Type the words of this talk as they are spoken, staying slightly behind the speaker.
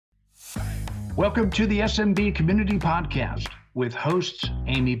Welcome to the SMB Community Podcast with hosts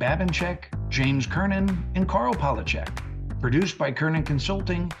Amy Babinchek, James Kernan, and Carl Polachek. Produced by Kernan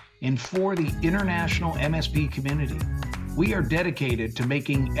Consulting and for the international MSP community. We are dedicated to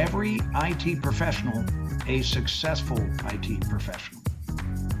making every IT professional a successful IT professional.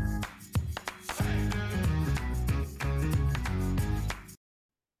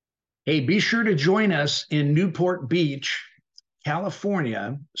 Hey, be sure to join us in Newport Beach,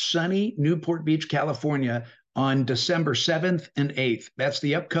 California, sunny Newport Beach, California, on December 7th and 8th. That's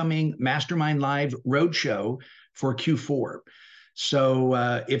the upcoming Mastermind Live Roadshow for Q4.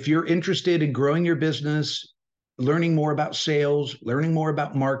 So if you're interested in growing your business, learning more about sales, learning more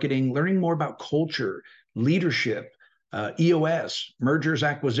about marketing, learning more about culture, leadership, EOS, mergers,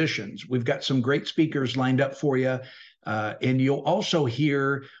 acquisitions, we've got some great speakers lined up for you. And you'll also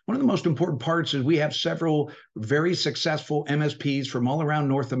hear one of the most important parts is we have several very successful MSPs from all around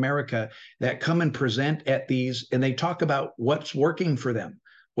North America that come and present at these, and they talk about what's working for them,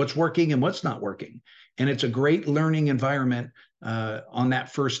 what's working and what's not working. And it's a great learning environment on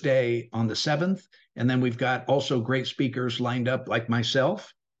that first day on the 7th. And then we've got also great speakers lined up like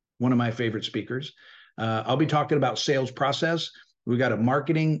myself, one of my favorite speakers. I'll be talking about sales process. We've got a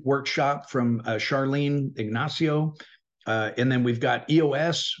marketing workshop from Charlene Ignacio. And then we've got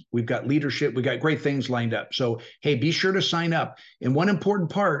EOS, we've got leadership, we've got great things lined up. So, hey, be sure to sign up. And one important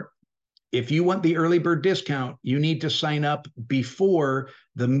part, if you want the early bird discount, you need to sign up before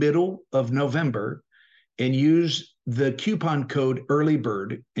the middle of November and use the coupon code early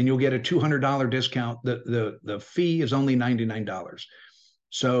bird, and you'll get a $200 discount. The fee is only $99.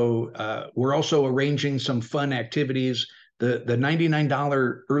 So we're also arranging some fun activities. The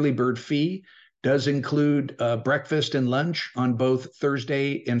 $99 early bird fee does include breakfast and lunch on both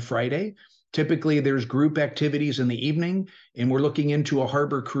Thursday and Friday. Typically, there's group activities in the evening, and we're looking into a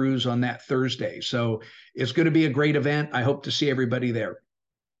harbor cruise on that Thursday. So it's going to be a great event. I hope to see everybody there.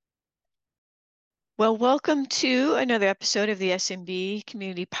 Well, welcome to another episode of the SMB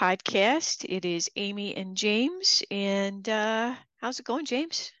Community Podcast. It is Amy and James. And how's it going,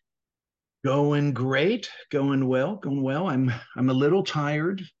 James? Going great, going well. I'm a little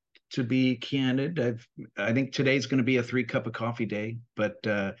tired, to be candid. I think today's going to be a 3 cup of coffee day, but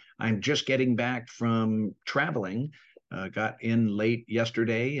I'm just getting back from traveling. Got in late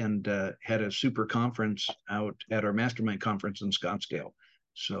yesterday and had a super conference out at our mastermind conference in Scottsdale.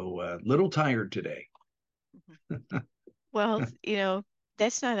 So little tired today. Well,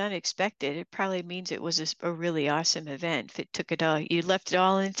 that's not unexpected. It probably means it was a really awesome event. If it took it all, you left it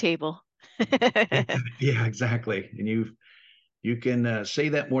all on the table. Yeah, exactly. And you can say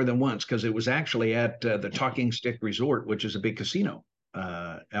that more than once, because it was actually at the Talking Stick Resort, which is a big casino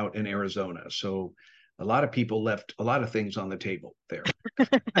out in Arizona. So a lot of people left a lot of things on the table there.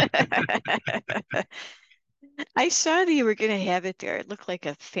 I saw that you were going to have it there. It looked like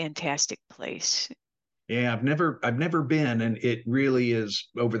a fantastic place. Yeah, I've never been, and it really is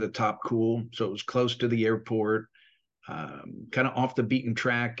over the top cool. So it was close to the airport, kind of off the beaten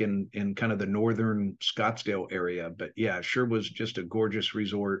track in kind of the northern Scottsdale area. But yeah, sure was just a gorgeous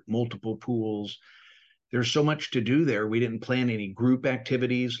resort, multiple pools. There's so much to do there. We didn't plan any group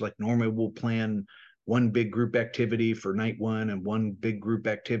activities. Like normally we'll plan one big group activity for night one and one big group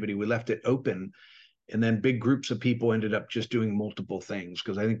activity. We left it open. And then big groups of people ended up just doing multiple things,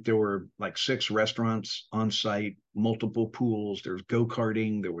 because I think there were like 6 restaurants on site, multiple pools. There's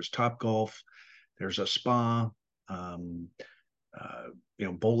go-karting, there was Topgolf, there's a spa,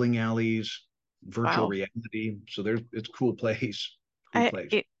 bowling alleys, virtual reality. So it's a cool place.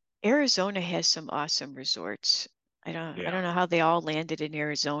 Arizona has some awesome resorts. I don't know how they all landed in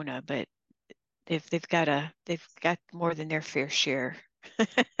Arizona, but they've got more than their fair share.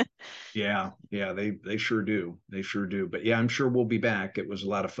 Yeah, they sure do. They sure do. But yeah, I'm sure we'll be back. It was a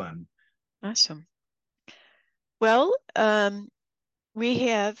lot of fun. Awesome. Well, we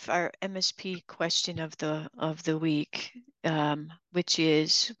have our MSP question of the week, which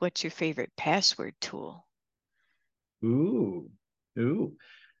is, what's your favorite password tool? Ooh.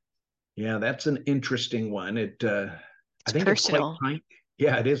 Yeah, that's an interesting one. I think personal. it's quite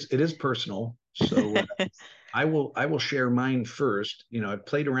yeah, it is personal. So I will share mine first. I've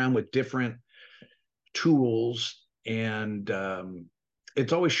played around with different tools, and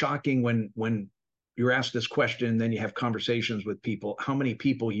it's always shocking when you're asked this question, then you have conversations with people, how many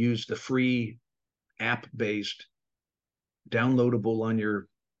people use the free app-based, downloadable on your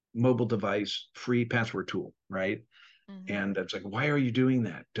mobile device, free password tool, right? Mm-hmm. And it's like, why are you doing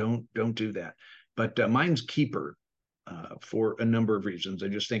that? Don't do that. But mine's Keeper for a number of reasons. I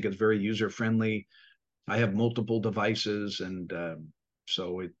just think it's very user friendly. I have multiple devices, and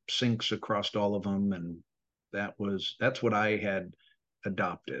So it syncs across all of them. And that's what I had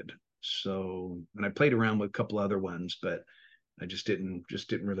adopted. So, and I played around with a couple other ones, but I just didn't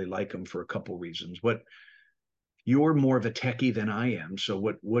really like them for a couple reasons. You're more of a techie than I am. So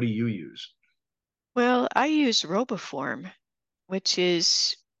what do you use? Well, I use Roboform, which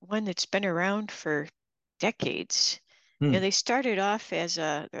is one that's been around for decades. You know, Hmm. they started off as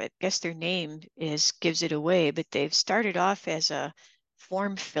I guess their name is gives it away, but they've started off as a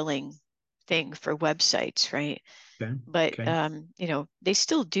form filling thing for websites, right? Okay. But Okay. they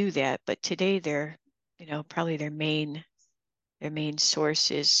still do that, but today probably their main source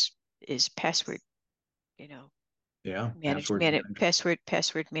is password, you know, Yeah. Password management.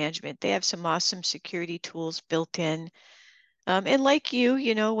 password management. They have some awesome security tools built in. And like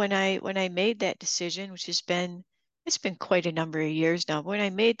when I made that decision, which it's been quite a number of years now, when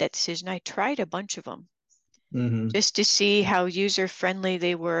I made that decision, I tried a bunch of them Hmm. just to see how user friendly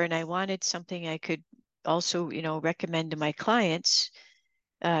they were. And I wanted something I could also, recommend to my clients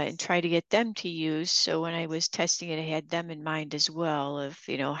and try to get them to use. So when I was testing it, I had them in mind as well of,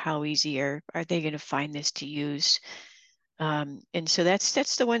 how easy are they going to find this to use? And so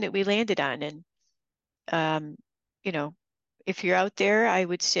that's the one that we landed on. And um, you know, if you're out there, I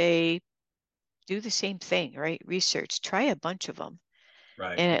would say do the same thing, right? Research, try a bunch of them,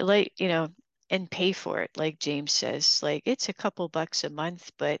 Right. and and pay for it, like James says. Like it's a couple bucks a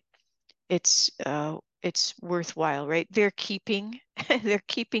month, but it's worthwhile, right? They're keeping they're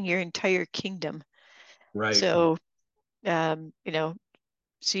keeping your entire kingdom. Right. So um, you know,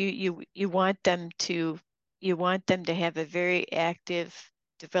 so you want them to have a very active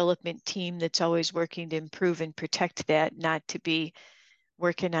development team that's always working to improve and protect that, not to be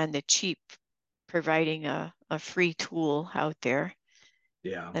working on the cheap, providing a free tool out there.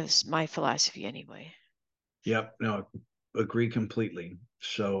 Yeah. That's my philosophy anyway. Yep. No, agree completely.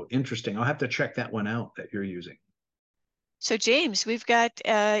 So interesting. I'll have to check that one out that you're using. So James, we've got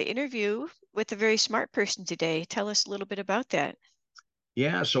an interview with a very smart person today. Tell us a little bit about that.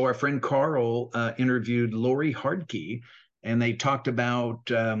 Yeah. So our friend Carl interviewed Lori Hardkey, and they talked about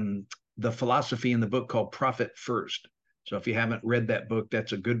the philosophy in the book called Profit First. So if you haven't read that book,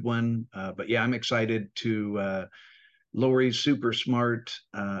 that's a good one. But yeah, I'm excited to. Lori's super smart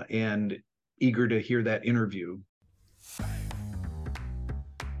and eager to hear that interview.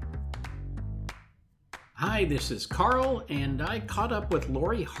 Hi, this is Carl, and I caught up with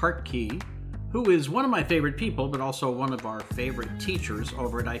Lori Hartkey, who is one of my favorite people, but also one of our favorite teachers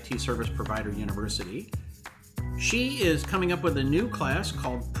over at IT Service Provider University. She is coming up with a new class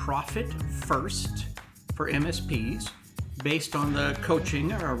called Profit First for MSPs, based on the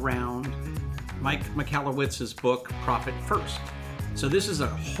coaching around Mike Michalowicz's book, Profit First. So this is a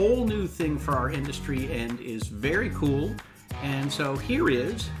whole new thing for our industry and is very cool. And so here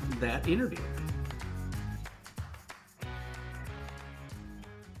is that interview.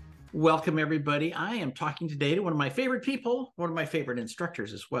 Welcome, everybody. I am talking today to one of my favorite people, one of my favorite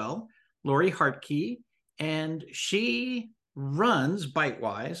instructors as well, Lori Hartkey, and she runs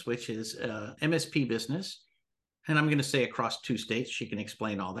Bytewise, which is a MSP business, and I'm going to say across 2 states. She can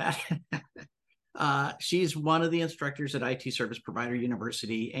explain all that. She's one of the instructors at IT Service Provider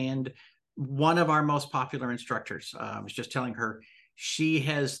University and one of our most popular instructors. I was just telling her she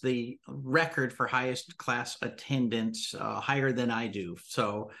has the record for highest class attendance, higher than I do.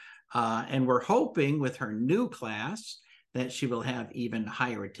 So and we're hoping with her new class that she will have even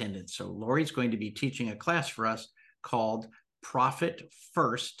higher attendance. So Lori's going to be teaching a class for us called Profit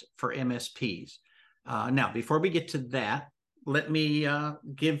First for MSPs. Now, before we get to that, let me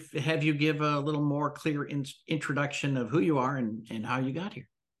have you give a little more clear introduction of who you are and how you got here.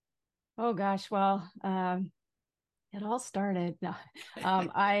 Oh gosh, well, it all started. No,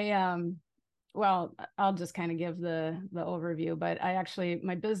 well, I'll just kind of give the overview, but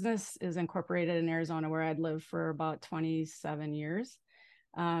my business is incorporated in Arizona, where I'd lived for about 27 years.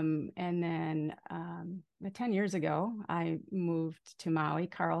 And then 10 years ago, I moved to Maui.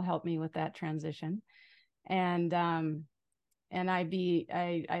 Carl helped me with that transition. And I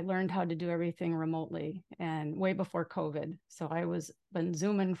learned how to do everything remotely and way before COVID. So been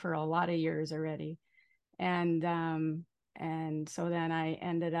Zooming for a lot of years already. And so then I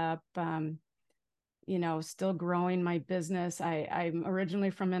ended up still growing my business. I'm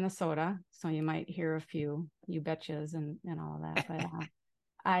originally from Minnesota, so you might hear a few you betches and all of that. But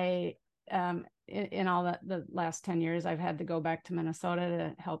I in all the last 10 years, I've had to go back to Minnesota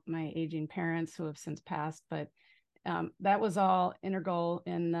to help my aging parents who have since passed. But that was all integral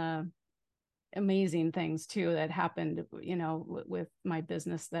in the amazing things too that happened, with my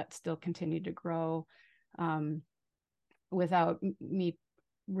business that still continued to grow. without me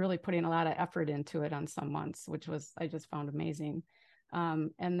really putting a lot of effort into it on some months, which was, I just found amazing.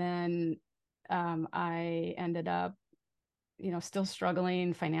 And then I ended up, still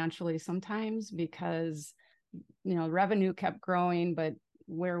struggling financially sometimes because, revenue kept growing, but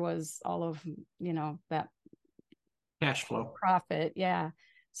where was all of, that cash flow profit? Yeah.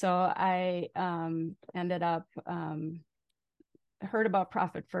 So I ended up, heard about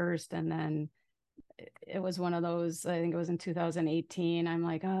Profit First, and then it was one of those, I think it was in 2018. I'm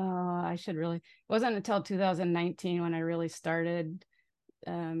like, oh, I should really, it wasn't until 2019 when I really started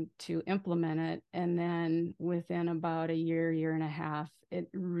to implement it. And then within about a year and a half, it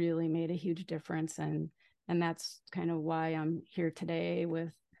really made a huge difference. And that's kind of why I'm here today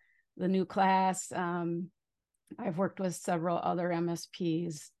with the new class. I've worked with several other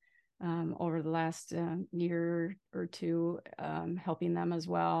MSPs over the last year or two, helping them as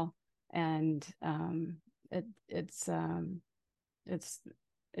well. And it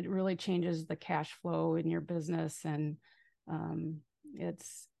really changes the cash flow in your business, and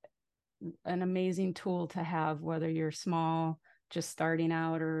it's an amazing tool to have, whether you're small, just starting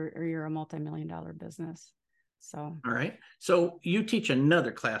out, or you're a multi-million-dollar business. So, all right. So you teach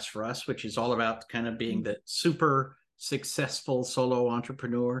another class for us, which is all about kind of being the super successful solo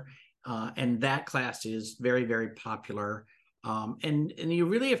entrepreneur. And that class is very, very popular. And you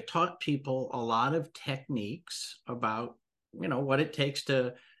really have taught people a lot of techniques about, what it takes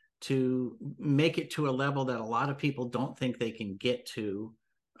to make it to a level that a lot of people don't think they can get to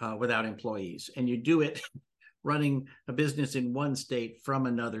without employees. And you do it running a business in one state from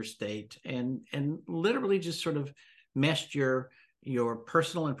another state, and literally just sort of meshed your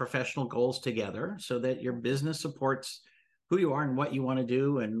personal and professional goals together so that your business supports who you are and what you want to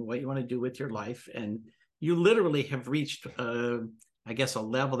do and what you want to do with your life. And you literally have reached, I guess, a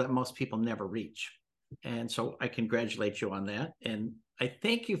level that most people never reach. And so I congratulate you on that. And I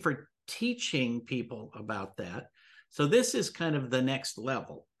thank you for teaching people about that. So this is kind of the next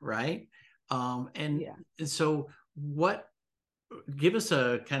level, right? And so give us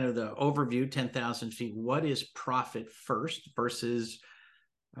a kind of the overview, 10,000 feet. What is Profit First versus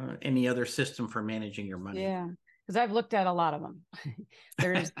any other system for managing your money? Yeah, because I've looked at a lot of them.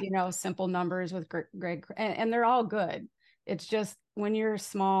 There's, Simple Numbers with Greg, and they're all good. It's just when you're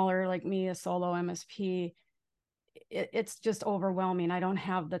smaller, like me, a solo MSP, it's just overwhelming. I don't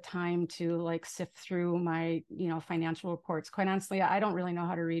have the time to like sift through my, financial reports. Quite honestly, I don't really know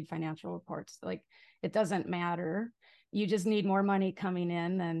how to read financial reports. Like, it doesn't matter. You just need more money coming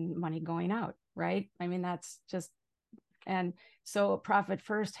in than money going out, right? I mean, that's just, and so Profit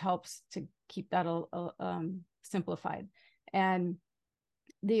First helps to keep that simplified. And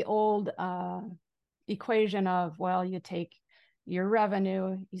the old equation of, well, you take your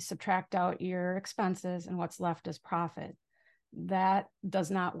revenue, you subtract out your expenses, and what's left is profit. That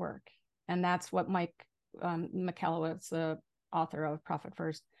does not work. And that's what Mike Michalowicz, the author of Profit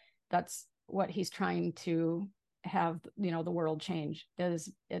First, that's what he's trying to have, the world change.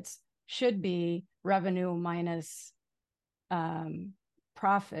 It's should be revenue minus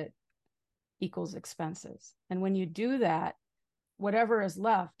profit equals expenses. And when you do that, whatever is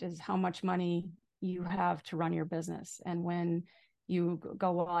left is how much money you have to run your business. And when you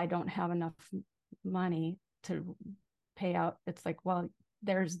go, well, I don't have enough money to pay out, it's like, well,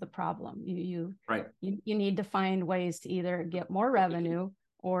 there's the problem. You need to find ways to either get more revenue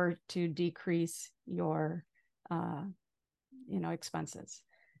or to decrease your expenses.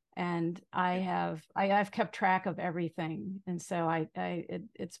 And I've kept track of everything. And so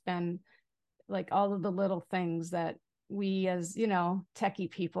it's been like all of the little things that we, as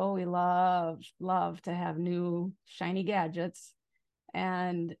techie people, we love to have new shiny gadgets.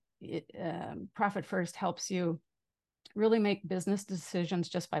 And Profit First helps you really make business decisions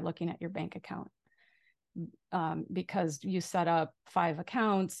just by looking at your bank account, because you set up 5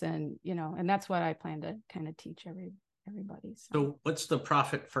 accounts, and and that's what I plan to kind of teach everybody. So what's the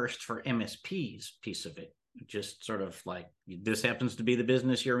Profit First for MSPs piece of it? Just sort of like, this happens to be the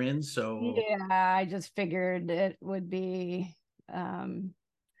business you're in, so I just figured it would be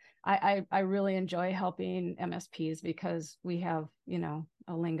I really enjoy helping MSPs because we have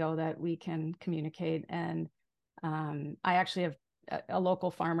a lingo that we can communicate. And I actually have a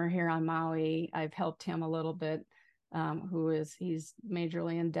local farmer here on Maui. I've helped him a little bit, he's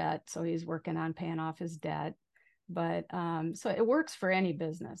majorly in debt, so he's working on paying off his debt. But so it works for any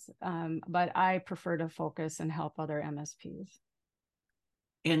business, but I prefer to focus and help other MSPs.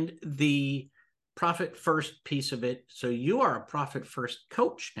 And the Profit First piece of it, so you are a Profit First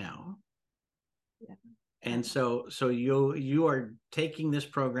coach now. Yeah. And so you are taking this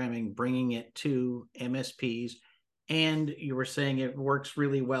programming, bringing it to MSPs, And you were saying it works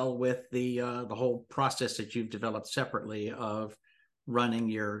really well with the whole process that you've developed separately of running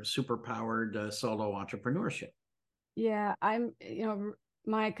your superpowered solo entrepreneurship. Yeah,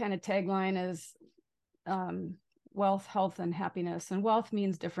 my kind of tagline is wealth, health, and happiness. And wealth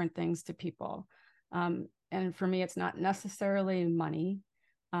means different things to people. And for me, it's not necessarily money,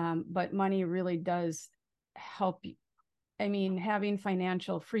 but money really does help you. I mean, having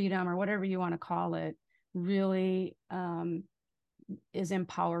financial freedom or whatever you want to call it really is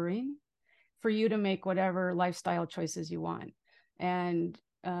empowering for you to make whatever lifestyle choices you want. And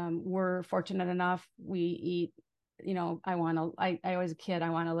we're fortunate enough, we eat, I was a kid, I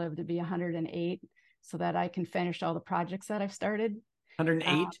want to live to be 108 so that I can finish all the projects that I've started.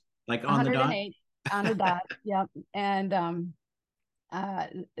 108, like on 108, the dot? On the dot, yep. And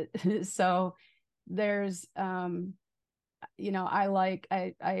so there's, I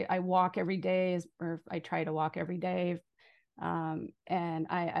walk every day, or I try to walk every day. And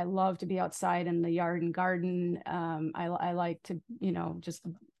I love to be outside in the yard and garden. I like to, just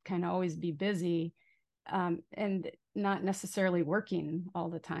kind of always be busy, and not necessarily working all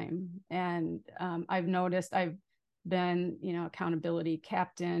the time. And I've noticed I've been, accountability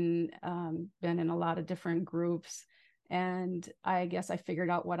captain, been in a lot of different groups. And I guess I figured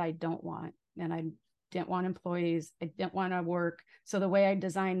out what I don't want. And I didn't want employees. I didn't want to work. So the way I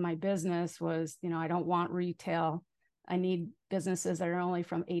designed my business was, I don't want retail. I need businesses that are only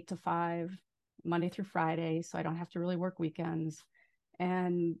from 8 to 5, Monday through Friday, so I don't have to really work weekends.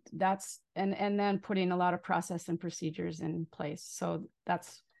 And and then putting a lot of process and procedures in place. So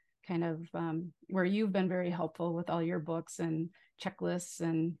that's kind of where you've been very helpful with all your books and checklists.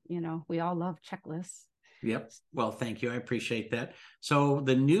 And, we all love checklists. Yep. Well, thank you. I appreciate that. So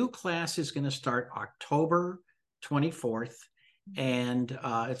the new class is going to start October 24th. And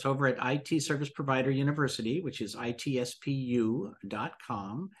it's over at IT Service Provider University, which is itspu.com.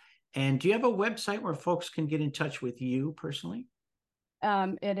 And do you have a website where folks can get in touch with you personally?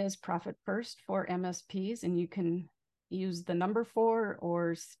 It is Profit First for MSPs, and you can use the number 4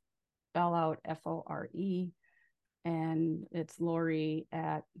 or spell out FORE. And it's Lori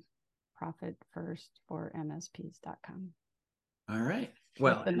at profitfirstformsps.com. All right.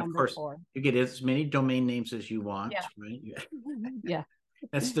 Well, and of course, 4. You get as many domain names as you want, yeah. Right? Yeah.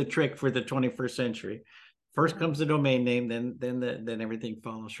 That's the trick for the 21st century. First comes the domain name, then everything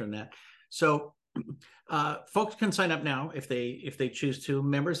follows from that. So folks can sign up now if they choose to.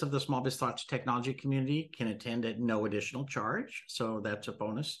 Members of the Small Biz Thoughts technology community can attend at no additional charge. So that's a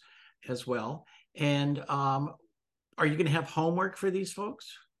bonus as well. And are you going to have homework for these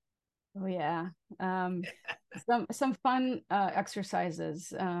folks? Oh yeah, some fun exercises,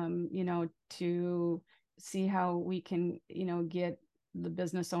 to see how we can, get the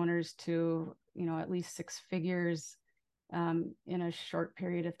business owners to, at least 6 figures in a short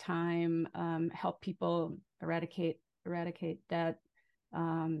period of time, help people eradicate debt,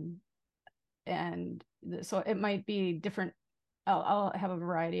 and so it might be different. I'll have a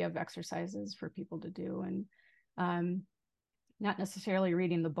variety of exercises for people to do, and not necessarily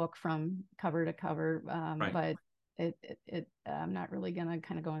reading the book from cover to cover, right. But I'm not really going to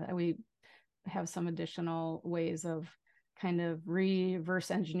kind of go into that. We have some additional ways of kind of reverse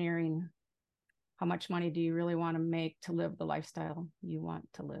engineering. How much money do you really want to make to live the lifestyle you want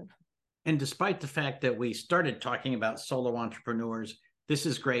to live? And despite the fact that we started talking about solo entrepreneurs, this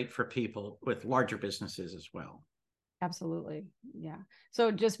is great for people with larger businesses as well. Absolutely. Yeah.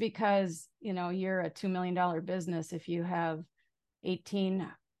 So just because, you're a $2 million business, if you have 18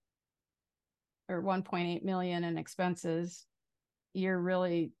 or 1.8 million in expenses, you're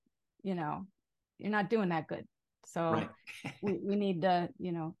really, you're not doing that good. So right. we need to,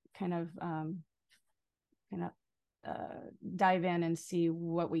 kind of dive in and see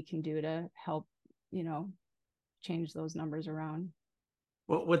what we can do to help, change those numbers around.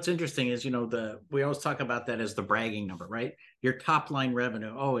 Well, what's interesting is, we always talk about that as the bragging number, right? Your top line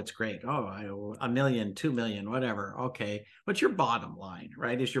revenue. Oh, it's great. Oh, $1 million, 2 million, whatever. Okay. What's your bottom line,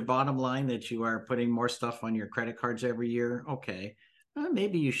 right? Is your bottom line that you are putting more stuff on your credit cards every year? Okay.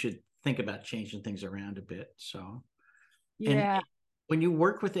 Maybe you should think about changing things around a bit. So, yeah. And when you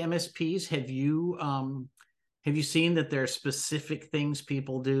work with MSPs, have you seen that there are specific things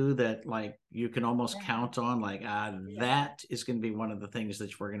people do that like you can almost count on, like, that is going to be one of the things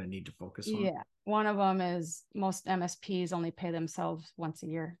that we're going to need to focus on? Yeah. One of them is most MSPs only pay themselves once a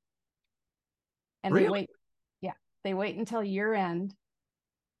year. And really? They wait until year end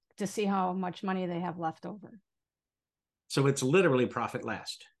to see how much money they have left over. So it's literally profit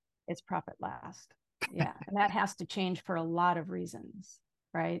last. It's profit last. Yeah. And that has to change for a lot of reasons,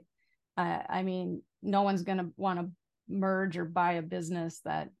 right? I mean, no one's going to want to merge or buy a business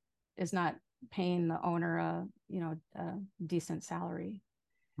that is not paying the owner a decent salary.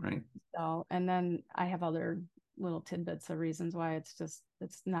 Right. So, and then I have other little tidbits of reasons why it's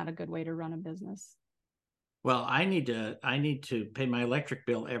not a good way to run a business. Well, I need to pay my electric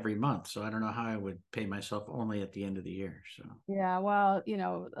bill every month, so I don't know how I would pay myself only at the end of the year. So yeah, well,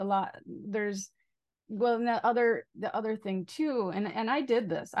 the other thing too, and I did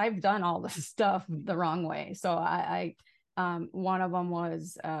this. I've done all this stuff the wrong way. So I one of them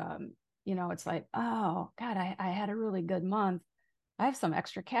was it's like, oh God, I had a really good month. I have some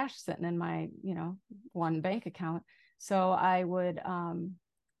extra cash sitting in my, one bank account. So I would I'll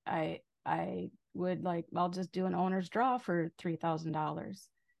just do an owner's draw for $3,000.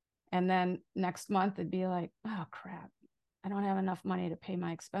 And then next month it'd be like, oh crap, I don't have enough money to pay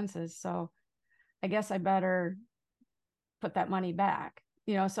my expenses. So I guess I better put that money back.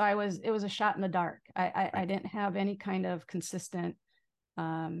 So it was a shot in the dark. I didn't have any kind of consistent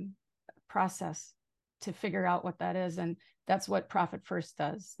process to figure out what that is. And that's what Profit First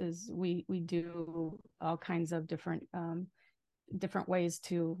does, is we do all kinds of different ways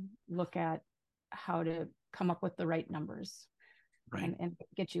to look at how to come up with the right numbers. Right. And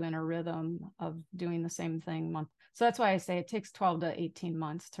get you in a rhythm of doing the same thing month. So that's why I say it takes 12 to 18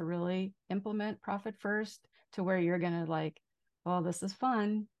 months to really implement Profit First, to where you're going to like, oh, this is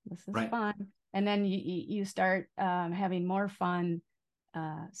fun. This is right. fun. And then you start having more fun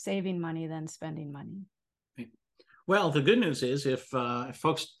saving money than spending money. Well, the good news is if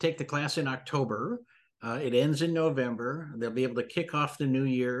folks take the class in October, it ends in November. They'll be able to kick off the new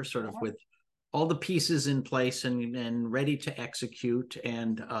year sort of with all the pieces in place and ready to execute.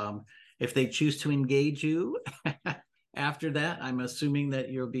 And if they choose to engage you after that, I'm assuming that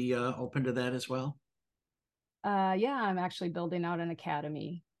you'll be open to that as well. Yeah, I'm actually building out an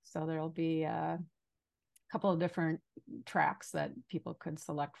academy. So there'll be a couple of different tracks that people could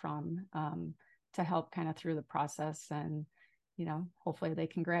select from to help kind of through the process. And, hopefully they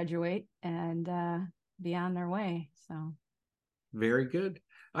can graduate and be on their way. So very good.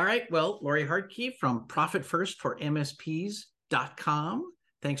 All right. Well, Lori Hartke from Profit First for MSPs.com.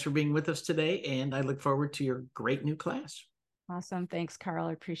 Thanks for being with us today. And I look forward to your great new class. Awesome. Thanks, Carl.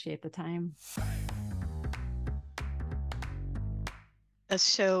 I appreciate the time.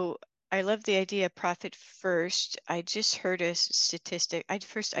 So I love the idea of Profit First. I just heard a statistic. I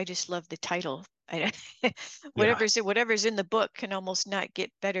just love the title. Whatever's in the book can almost not get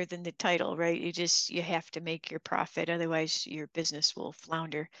better than the title, right? You have to make your profit, otherwise your business will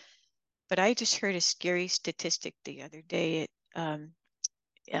flounder. But I just heard a scary statistic the other day.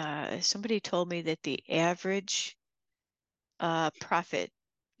 Somebody told me that the average profit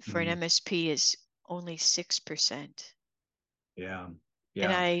for an MSP is only 6%. Yeah.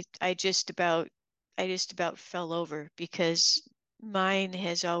 And I just about fell over, because mine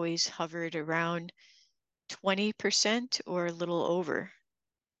has always hovered around 20% or a little over.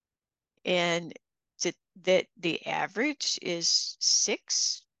 And that the average is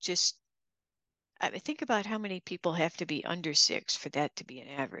 6, just I think about how many people have to be under 6 for that to be an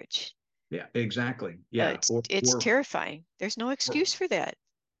average. Yeah, exactly. Yeah. It's terrifying. There's no excuse for that.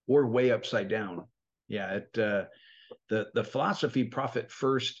 Or way upside down. Yeah. The philosophy Profit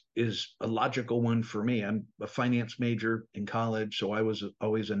First is a logical one for me. I'm a finance major in college, so I was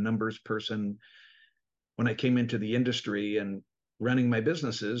always a numbers person. When I came into the industry and running my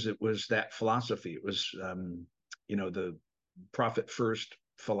businesses, it was that philosophy. It was, the Profit First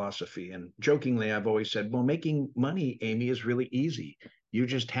philosophy. And jokingly, I've always said, well, making money, Amy, is really easy. You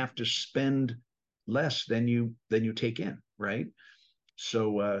just have to spend less than you take in, right?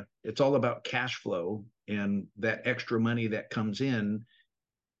 So it's all about cash flow, and that extra money that comes in,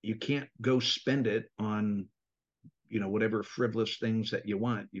 you can't go spend it on, whatever frivolous things that you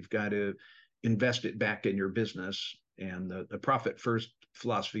want. You've got to invest it back in your business. And the Profit First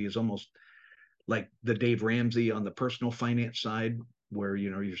philosophy is almost like the Dave Ramsey on the personal finance side, where,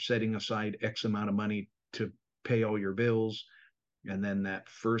 you're setting aside X amount of money to pay all your bills. And then that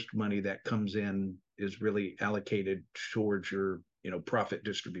first money that comes in is really allocated towards your, profit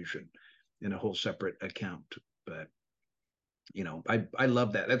distribution in a whole separate account. But, I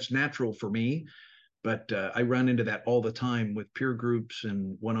love that. That's natural for me. But I run into that all the time with peer groups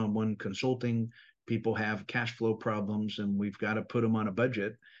and one-on-one consulting. People have cash flow problems, and we've got to put them on a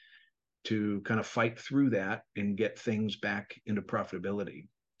budget to kind of fight through that and get things back into profitability.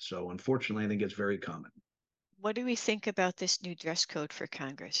 So unfortunately, I think it's very common. What do we think about this new dress code for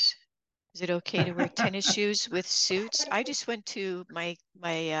Congress? Is it okay to wear tennis shoes with suits? I just went to my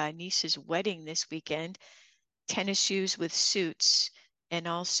niece's wedding this weekend. Tennis shoes with suits, and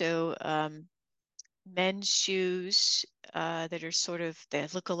also men's shoes that are sort of,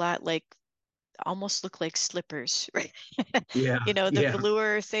 that look a lot like, almost look like slippers, right? Yeah, You know, the yeah,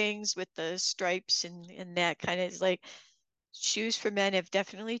 velour things with the stripes and that kind of is like, shoes for men have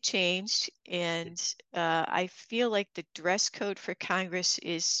definitely changed. And I feel like the dress code for Congress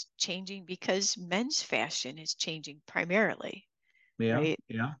is changing because men's fashion is changing primarily, yeah, right?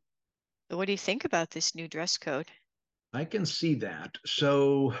 yeah. What do you think about this new dress code? I can see that.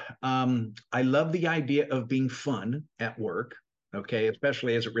 So I love the idea of being fun at work, okay,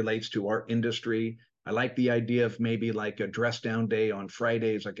 especially as it relates to our industry. I like the idea of maybe like a dress down day on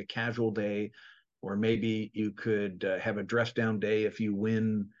Fridays, like a casual day, or maybe you could have a dress down day if you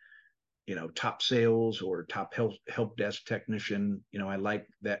win, top sales or top help desk technician. I like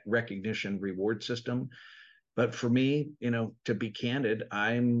that recognition reward system. But for me, to be candid,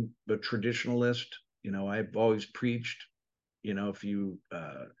 I'm a traditionalist. I've always preached, if you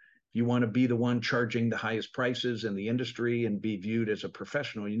want to be the one charging the highest prices in the industry and be viewed as a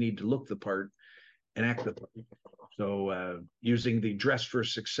professional, you need to look the part and act the part. So using the dress for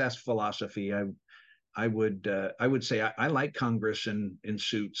success philosophy, I would say I like Congress in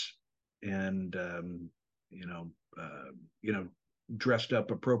suits and you know uh, you know dressed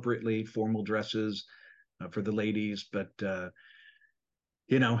up appropriately, formal dresses for the ladies, but I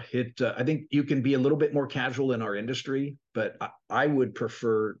think you can be a little bit more casual in our industry, but I would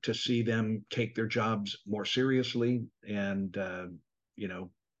prefer to see them take their jobs more seriously. And,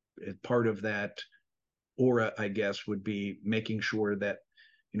 part of that aura, I guess, would be making sure that,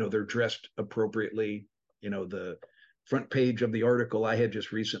 they're dressed appropriately. The front page of the article I had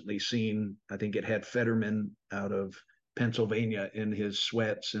just recently seen, I think it had Fetterman out of Pennsylvania in his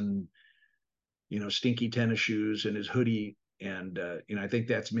sweats and stinky tennis shoes and his hoodie. And I think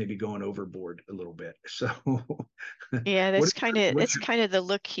that's maybe going overboard a little bit. So, Yeah, what? that's kind of the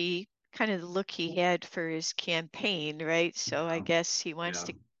look he had for his campaign, right? So I guess he Yeah,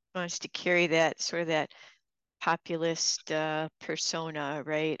 wants to carry that sort of that populist persona,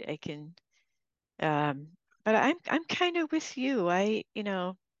 right? I can but I'm kind of with you.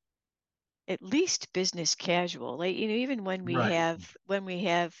 At least business casual. Like, even right.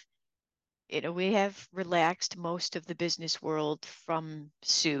 we have relaxed most of the business world from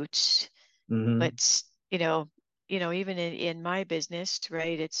suits, but Hmm. even in my business,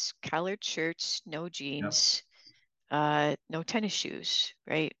 right, it's collared shirts, no Yep. jeans, no tennis shoes,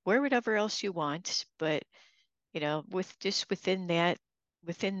 right? Wear whatever else you want, but with just within that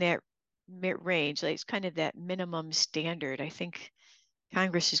range, like it's kind of that minimum standard. I think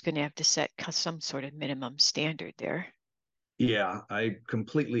Congress is going to have to set some sort of minimum standard there. Yeah, I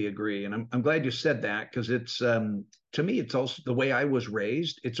completely agree, and I'm glad you said that because it's to me it's also the way I was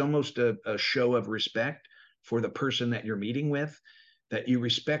raised. It's almost a show of respect for the person that you're meeting with, that you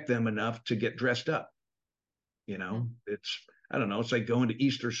respect them enough to get dressed up. Mm. It's I don't know, it's like going to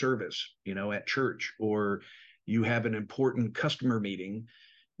Easter service, at church, or you have an important customer meeting.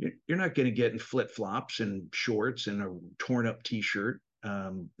 You're not going to get in flip-flops and shorts and a torn up t-shirt.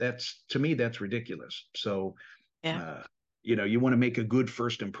 That's to me, that's ridiculous. So Yeah. uh, you want to make a good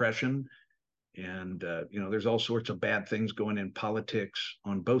first impression. And there's all sorts of bad things going in politics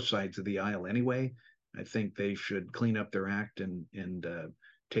on both sides of the aisle anyway. I think they should clean up their act and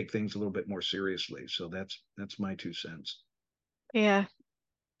take things a little bit more seriously. So that's my 2 cents. Yeah.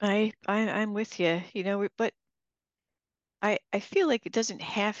 I'm with you, but I feel like it doesn't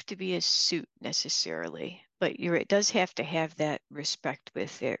have to be a suit necessarily, but it does have to have that respect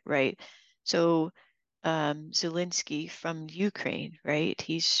with it, right? So Zelensky from Ukraine, right?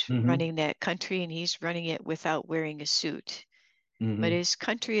 He's Mm-hmm. running that country and he's running it without wearing a suit. But Mm-hmm. his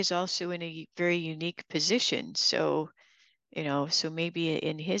country is also in a very unique position. So maybe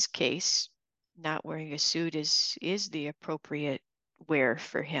in his case, not wearing a suit is the appropriate wear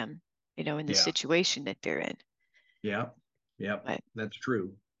for him, in the Yeah. situation that they're in. Yeah. Yeah. But That's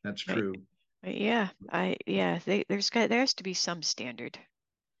true. That's Right. true. There has to be some standard.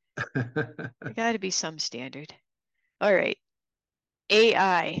 There got to be some standard. All right.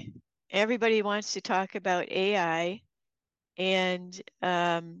 AI. Everybody wants to talk about AI, and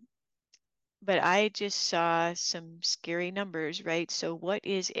but I just saw some scary numbers, right? So what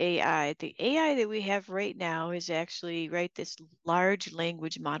is AI? The AI that we have right now is actually, right, this large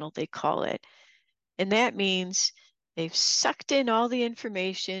language model, they call it. And that means they've sucked in all the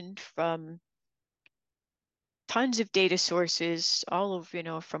information from tons of data sources all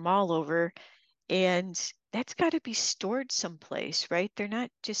over, from all over. And that's got to be stored someplace, right? They're not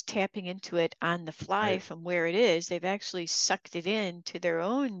just tapping into it on the fly Right. from where it is. They've actually sucked it in to their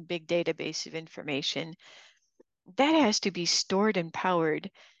own big database of information. That has to be stored and powered.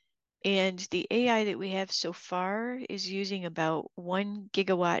 And the AI that we have so far is using about 1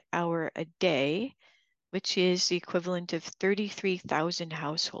 gigawatt hour a day, which is the equivalent of 33,000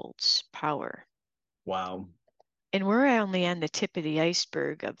 households' power. Wow. And we're only on the tip of the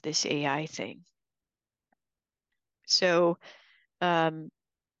iceberg of this AI thing. So, you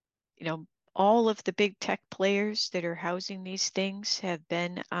know, all of the big tech players that are housing these things have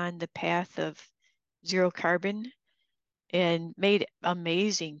been on the path of zero carbon and made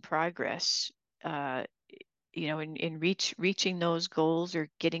amazing progress, you know, in reaching those goals or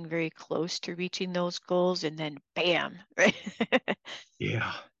getting very close to reaching those goals, and then bam, right?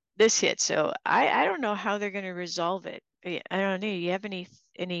 Yeah. This hit. So I don't know how they're going to resolve it. I don't know. You have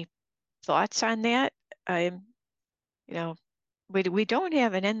any thoughts on that? I'm, you know, we don't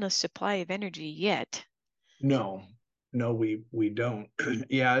have an endless supply of energy yet. No, no, we don't.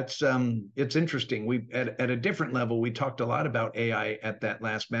 Yeah, it's interesting. We at a different level, we talked a lot about AI at that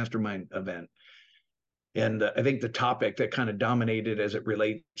last mastermind event. And I think the topic that kind of dominated as it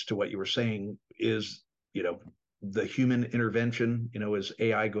relates to what you were saying is, the human intervention. Is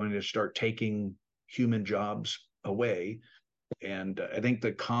AI going to start taking human jobs away? And I think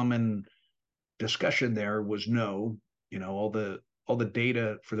the common discussion there was no. All the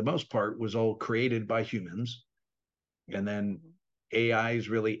data for the most part was all created by humans, and then AI is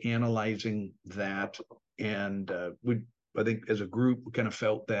really analyzing that. And I think as a group, we kind of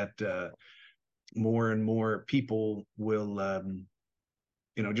felt that more and more people will,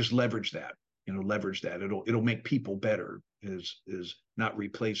 just leverage that. It'll make people better. Is not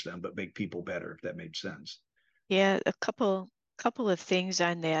replace them, but make people better. If that made sense. Yeah, a couple of things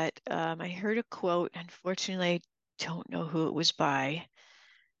on that. I heard a quote. Unfortunately, I don't know who it was by.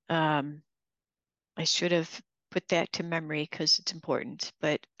 Um, I should have put that to memory because it's important.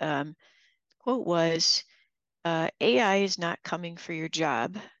 But the quote was, AI is not coming for your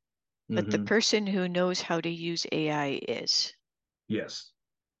job, but the Mm-hmm. person who knows how to use AI is, Yes.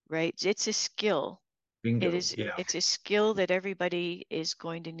 right? It's a skill. Bingo. Yeah. It's a skill that everybody is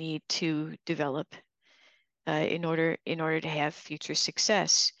going to need to develop in order to have future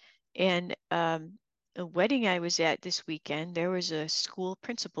success. And a wedding I was at this weekend, there was a school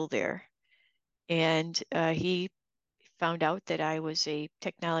principal there, and he found out that I was a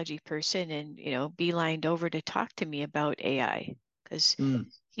technology person, and beelined over to talk to me about AI because Mm.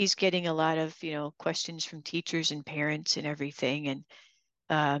 he's getting a lot of questions from teachers and parents and everything. And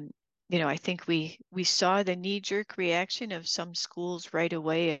I think we saw the knee-jerk reaction of some schools right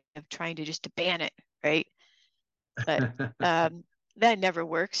away of trying to just ban it, right? But that never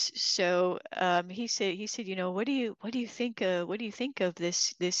works. So he said, what do you think of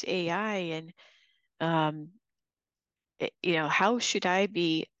this AI, and um, how should I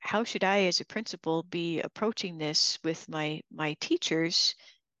as a principal be approaching this with my teachers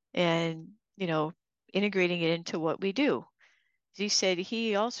and integrating it into what we do. He said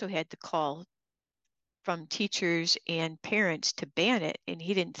he also had the call from teachers and parents to ban it, and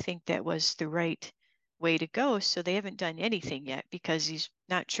he didn't think that was the right way to go. So they haven't done anything yet because he's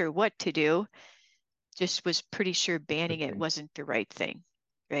not sure what to do. Just was pretty sure banning it wasn't the right thing,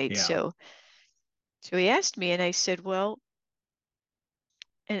 right? Yeah. So he asked me, and I said, well,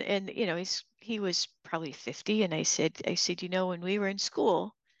 and he was probably 50, and I said, when we were in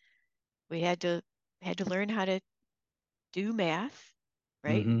school, we had to learn how to do math,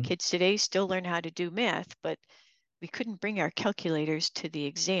 right? Mm-hmm. Kids today still learn how to do math, but we couldn't bring our calculators to the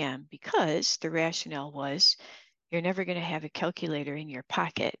exam because the rationale was you're never going to have a calculator in your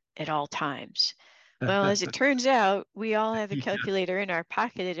pocket at all times. Well, as it turns out, we all have a Yeah. calculator in our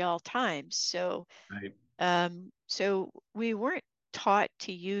pocket at all times. Right. So we weren't taught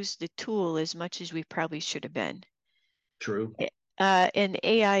to use the tool as much as we probably should have been. True. And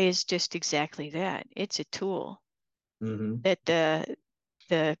AI is just exactly that. It's a tool Mm-hmm. that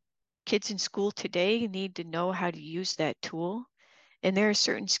the kids in school today need to know how to use that tool. And there are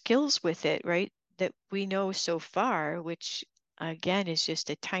certain skills with it, right, that we know so far, which again is just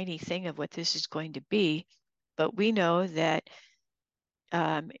a tiny thing of what this is going to be. But we know that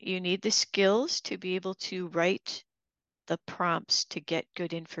you need the skills to be able to write the prompts to get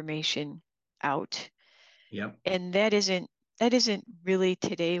good information out. Yep. And that isn't really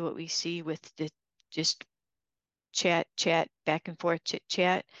today what we see with the just chat, back and forth, chit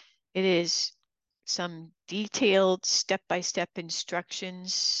chat. It is some detailed step-by-step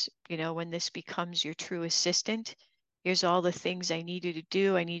instructions. When this becomes your true assistant, here's all the things I need you to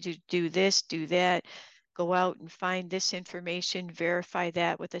do. I need you to do this, do that, go out and find this information, verify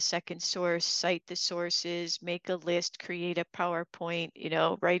that with a second source, cite the sources, make a list, create a PowerPoint,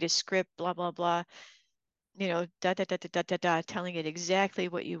 write a script, blah, blah, blah. you know, telling it exactly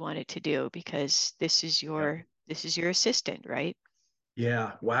what you want it to do because this is Yep. your assistant, right?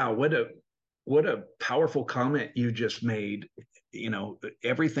 Yeah. Wow. What a powerful comment you just made. You know,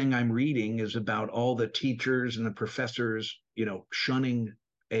 everything I'm reading is about all the teachers and the professors, shunning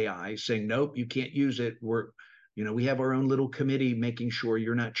AI, saying, nope, you can't use it. We have our own little committee making sure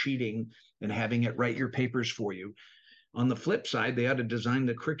you're not cheating and having it write your papers for you. On the flip side, they ought to design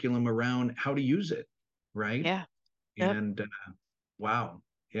the curriculum around how to use it, right? Yeah. Yep. And wow,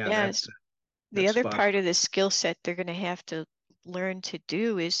 yeah, Yes. The that's other spot part of the skill set they're going to have to learn to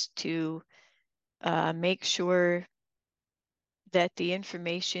do is to make sure that the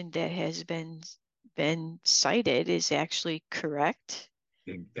information that has been cited is actually correct,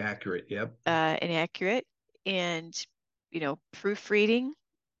 on. Accurate. Yep. and accurate, and proofreading.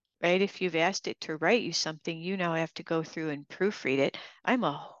 Right? If you've asked it to write you something, you now have to go through and proofread it. I'm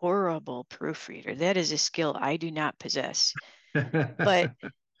a horrible proofreader. That is a skill I do not possess. But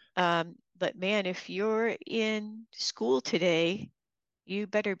but man, if you're in school today, you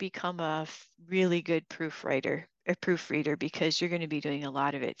better become a really good proofreader, because you're going to be doing a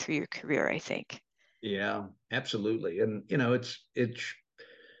lot of it through your career, I think. Yeah, absolutely. And it's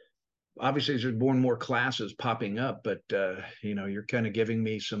obviously there's more and more classes popping up, but you're kind of giving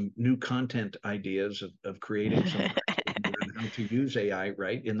me some new content ideas of creating some curriculum around how to use AI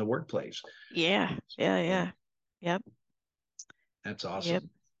right in the workplace. Yeah, yeah, So yeah. Yep, that's yep. awesome.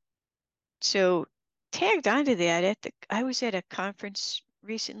 So tagged onto that, I was at a conference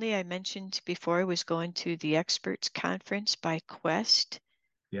recently. I mentioned before I was going to the experts conference by Quest.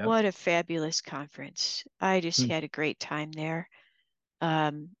 Yep. What a fabulous conference. I just Hmm. had a great time there.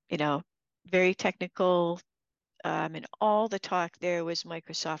 You know, very technical. And all the talk there was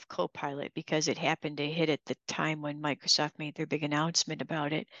Microsoft Copilot because it happened to hit at the time when Microsoft made their big announcement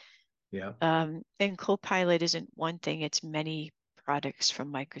about it. Yeah. And Copilot isn't one thing, it's many products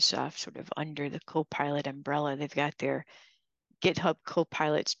from Microsoft sort of under the Copilot umbrella. They've got their GitHub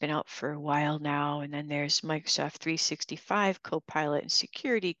Copilot's been out for a while now, and then there's Microsoft 365 Copilot and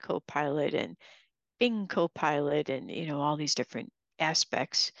Security Copilot and Bing Copilot and all these different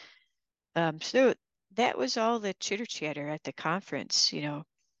aspects. So that was all the chitter chatter at the conference.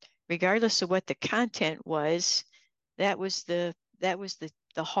 Regardless of what the content was, that was the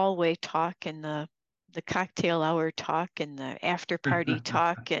hallway talk and the cocktail hour talk and the after party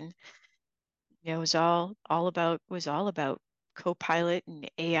talk, and it was all about Copilot and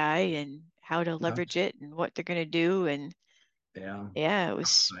AI and how to Yeah. leverage it and what they're going to do. And Yeah. yeah,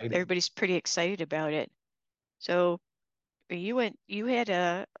 Exciting. everybody's pretty excited about it. So you had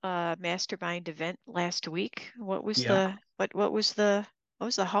a mastermind event last week. What was Yeah. the what was the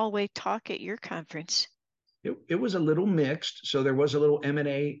hallway talk at your conference? It was a little mixed. So there was a little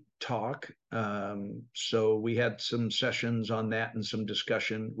M&A talk. So we had some sessions on that and some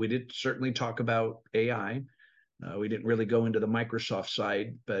discussion. We did certainly talk about AI. We didn't really go into the Microsoft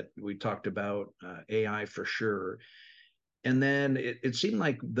side, but we talked about AI for sure. And then it seemed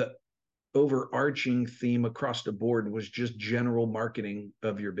like the overarching theme across the board was just general marketing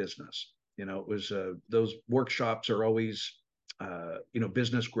of your business. It was those workshops are always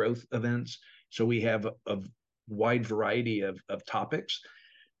business growth events. So we have a wide variety of topics,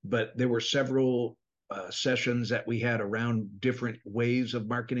 but there were several sessions that we had around different ways of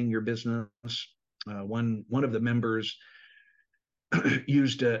marketing your business. One of the members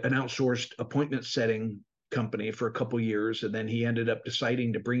used an outsourced appointment setting company for a couple years, and then he ended up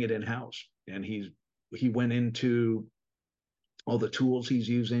deciding to bring it in house. And he went into all the tools he's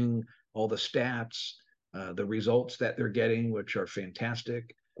using, all the stats, the results that they're getting, which are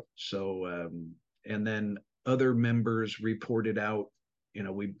fantastic. So, and then other members reported out.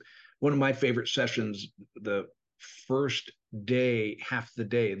 One of my favorite sessions, the first day, half the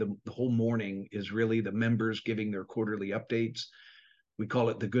day, the whole morning is really the members giving their quarterly updates. We call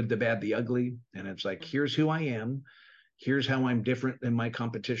it the good, the bad, the ugly. And it's like, here's who I am. Here's how I'm different than my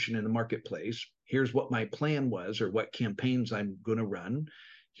competition in the marketplace. Here's what my plan was or what campaigns I'm going to run.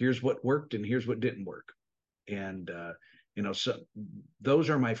 Here's what worked and here's what didn't work. And, so those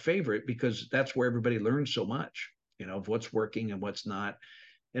are my favorite because that's where everybody learns so much, of what's working and what's not.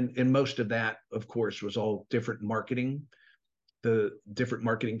 And most of that, of course, was all the different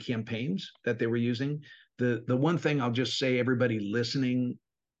marketing campaigns that they were using. The one thing I'll just say, everybody listening,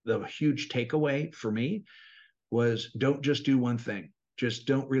 the huge takeaway for me was don't just do one thing. Just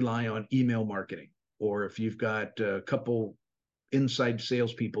don't rely on email marketing. Or if you've got a couple inside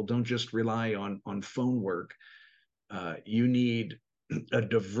salespeople, don't just rely on phone work. You need a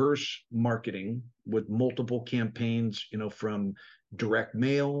diverse marketing with multiple campaigns, from direct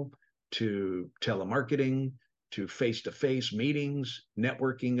mail to telemarketing, to face-to-face meetings,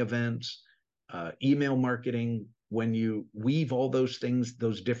 networking events, email marketing. When you weave all those things,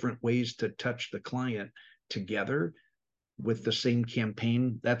 those different ways to touch the client together with the same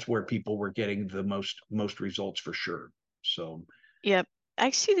campaign, that's where people were getting the most results for sure. So Yep. I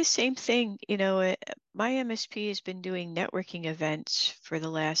see the same thing. My MSP has been doing networking events for the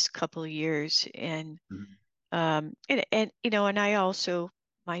last couple of years, and and I also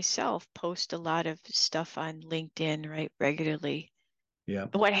myself post a lot of stuff on LinkedIn, right, regularly. yeah,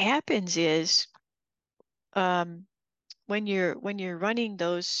 What happens is, um, when you're running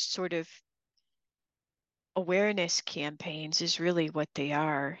those sort of awareness campaigns, is really what they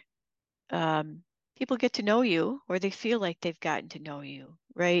are. Um, People get to know you, or they feel like they've gotten to know you,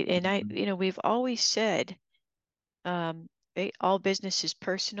 right? And we've always said, all business is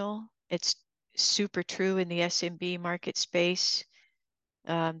personal. It's super true in the SMB market space.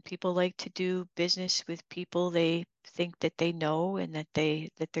 People like to do business with people they think that they know and that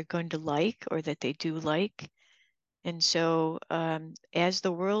they're going to like, or that they do like. And so, as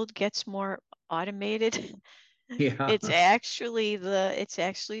the world gets more automated, yeah, it's actually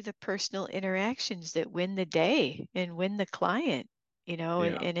the personal interactions that win the day and win the client,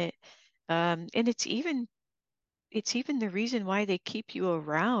 yeah. and it's even the reason why they keep you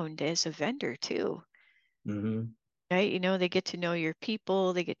around as a vendor too, Mm-hmm. right? They get to know your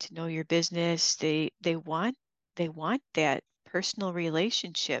people, they get to know your business. They want that personal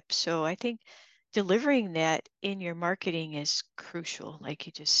relationship. So I think delivering that in your marketing is crucial, like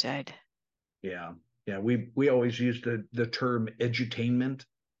you just said. Yeah. Yeah. We always use the term edutainment.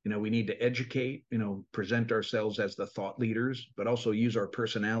 We need to educate, present ourselves as the thought leaders, but also use our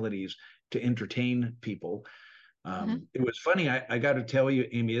personalities to entertain people. Hmm. It was funny. I got to tell you,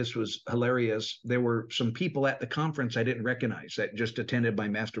 Amy, this was hilarious. There were some people at the conference I didn't recognize that just attended my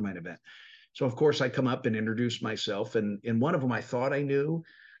mastermind event. So of course I come up and introduce myself, and in one of them I thought I knew,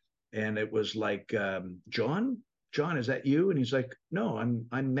 and it was like, John, is that you? And he's like, no,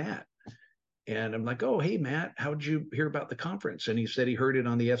 I'm Matt. And I'm like, oh, hey, Matt, how did you hear about the conference? And he said he heard it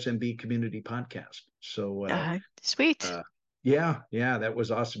on the SMB community podcast. So, Sweet. uh, yeah, that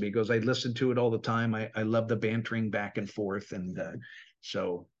was awesome. He goes, I listen to it all the time. I love the bantering back and forth. And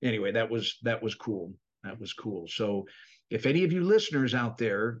so anyway, that was cool. That was cool. So if any of you listeners out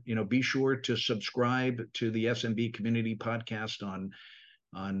there, be sure to subscribe to the SMB community podcast on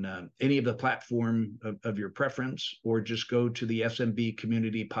any of the platform of your preference, or just go to the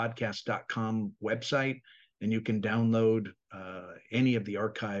smbcommunitypodcast.com website, and you can download any of the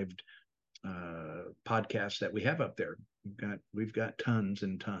archived podcasts that we have up there. We've got tons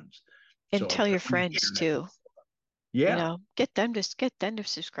and tons. And So tell your on the friends internet. too. Yeah, Get them to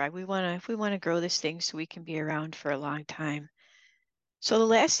subscribe. We want to grow this thing so we can be around for a long time. So the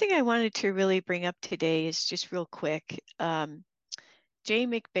last thing I wanted to really bring up today is just real quick. Jay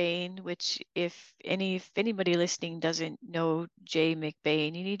McBain, which if anybody listening doesn't know Jay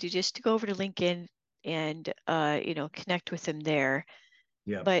McBain, you need to just go over to LinkedIn and connect with him there.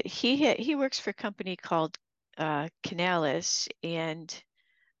 yeah, But he works for a company called Canalys, and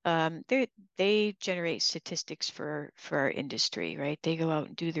they generate statistics for our industry, right? They go out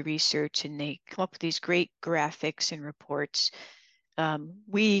and do the research, and they come up with these great graphics and reports.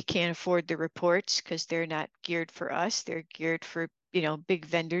 We can't afford the reports because they're not geared for us. They're geared for, big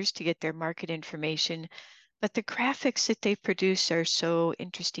vendors to get their market information. But the graphics that they produce are so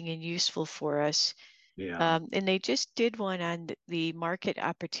interesting and useful for us. yeah, And they just did one on the market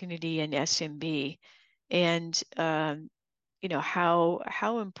opportunity in SMB, and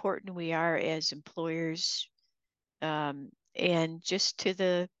how important we are as employers, and just to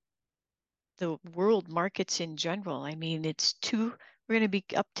the world markets in general. I mean, we're going to be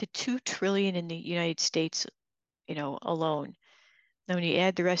up to 2 trillion in the United States, alone. Now, when you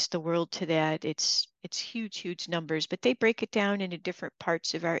add the rest of the world to that, it's huge, huge numbers, but they break it down into different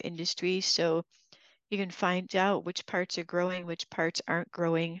parts of our industry. So you can find out which parts are growing, which parts aren't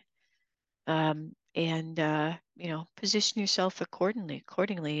growing, and position yourself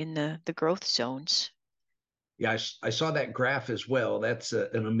accordingly in the growth zones. yeah. I saw that graph as well. That's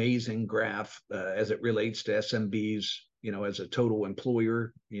an amazing graph as it relates to SMBs. As a total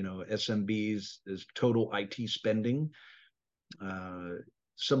employer, SMBs is total IT spending. uh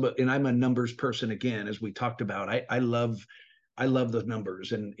and I'm a numbers person again, as we talked about. I love the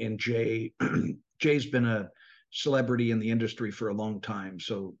numbers, and Jay's been a celebrity in the industry for a long time.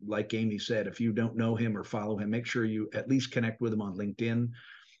 So like Amy said, if you don't know him or follow him, make sure you at least connect with him on LinkedIn.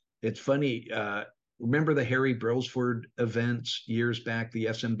 It's funny, remember the Harry Brailsford events years back, the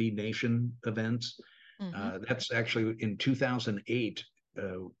SMB Nation events? Hmm. That's actually in 2008.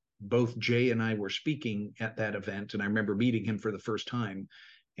 both Jay and I were speaking at that event, and I remember meeting him for the first time.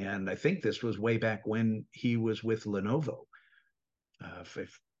 And I think this was way back when he was with Lenovo,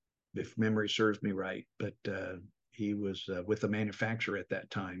 if memory serves me right. But he was with a manufacturer at that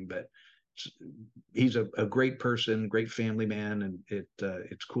time. But he's a great person, great family man, and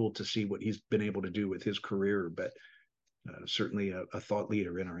it's cool to see what he's been able to do with his career. But certainly a thought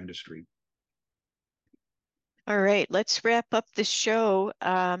leader in our industry. All right, let's wrap up the show.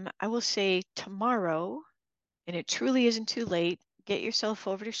 I will say tomorrow, and it truly isn't too late, get yourself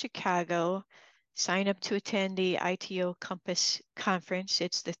over to Chicago, sign up to attend the ITO Compass Conference.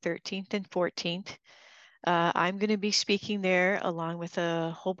 It's the 13th and 14th. I'm going to be speaking there along with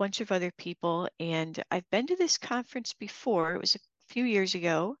a whole bunch of other people. And I've been to this conference before. It was a few years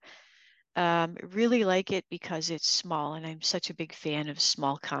ago. Really like it because it's small, and I'm such a big fan of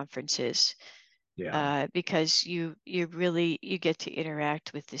small conferences. Yeah. Because you get to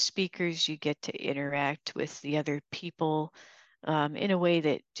interact with the speakers, you get to interact with the other people in a way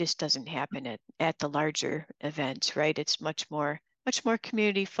that just doesn't happen at the larger events, right? It's much more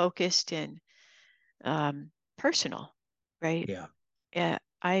community focused and personal, right? Yeah. Yeah,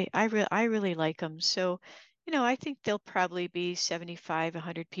 I really like them. So, I think there'll probably be 75,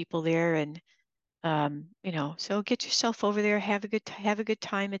 100 people there, and so get yourself over there, have a good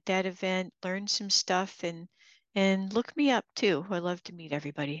time at that event, learn some stuff, and look me up too. I love to meet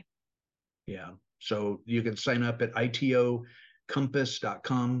everybody. Yeah. So you can sign up at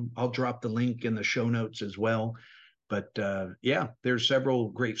itocompass.com. I'll drop the link in the show notes as well. But yeah, there's several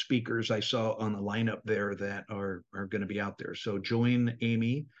great speakers I saw on the lineup there that are going to be out there. So join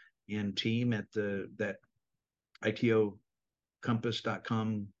Amy and team at that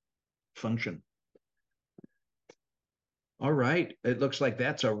itocompass.com function. All right. It looks like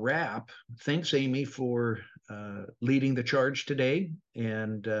that's a wrap. Thanks, Amy, for leading the charge today,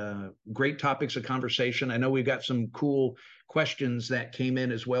 and great topics of conversation. I know we've got some cool questions that came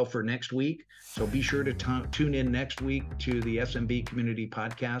in as well for next week. So be sure to tune in next week to the SMB Community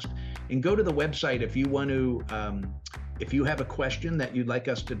Podcast, and go to the website if you want to, if you have a question that you'd like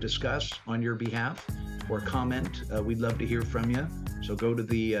us to discuss on your behalf or comment, we'd love to hear from you. So go to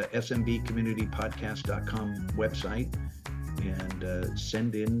the smbcommunitypodcast.com website and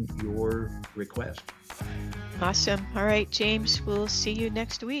send in your request. Awesome. All right, James, we'll see you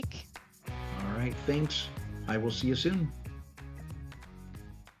next week. All right, thanks. I will see you soon.